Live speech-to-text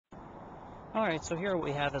Alright, so here what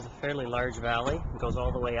we have is a fairly large valley. It goes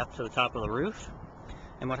all the way up to the top of the roof.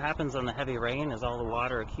 And what happens on the heavy rain is all the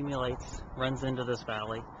water accumulates, runs into this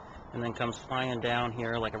valley, and then comes flying down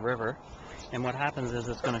here like a river. And what happens is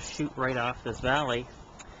it's going to shoot right off this valley.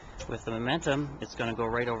 With the momentum, it's going to go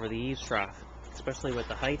right over the eaves trough, especially with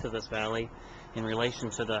the height of this valley in relation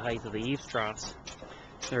to the height of the eaves troughs.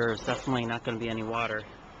 There's definitely not going to be any water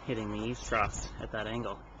hitting the eaves troughs at that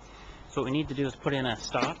angle. So what we need to do is put in a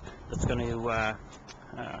stop that's going to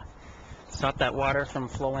stop that water from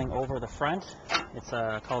flowing over the front. It's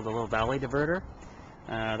called a little valley diverter.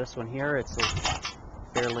 This one here, it's a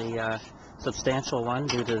fairly substantial one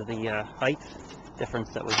due to the height difference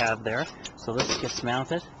that we have there. So this gets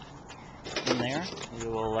mounted in there. We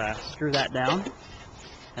will screw that down,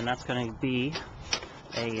 and that's going to be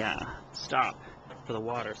a stop for the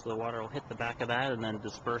water. So the water will hit the back of that and then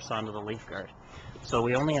disperse onto the leaf guard. So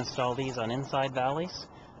we only install these on inside valleys,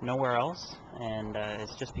 nowhere else, and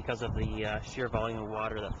it's just because of the sheer volume of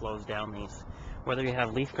water that flows down these. Whether you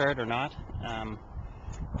have leaf guard or not,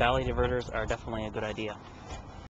 valley diverters are definitely a good idea.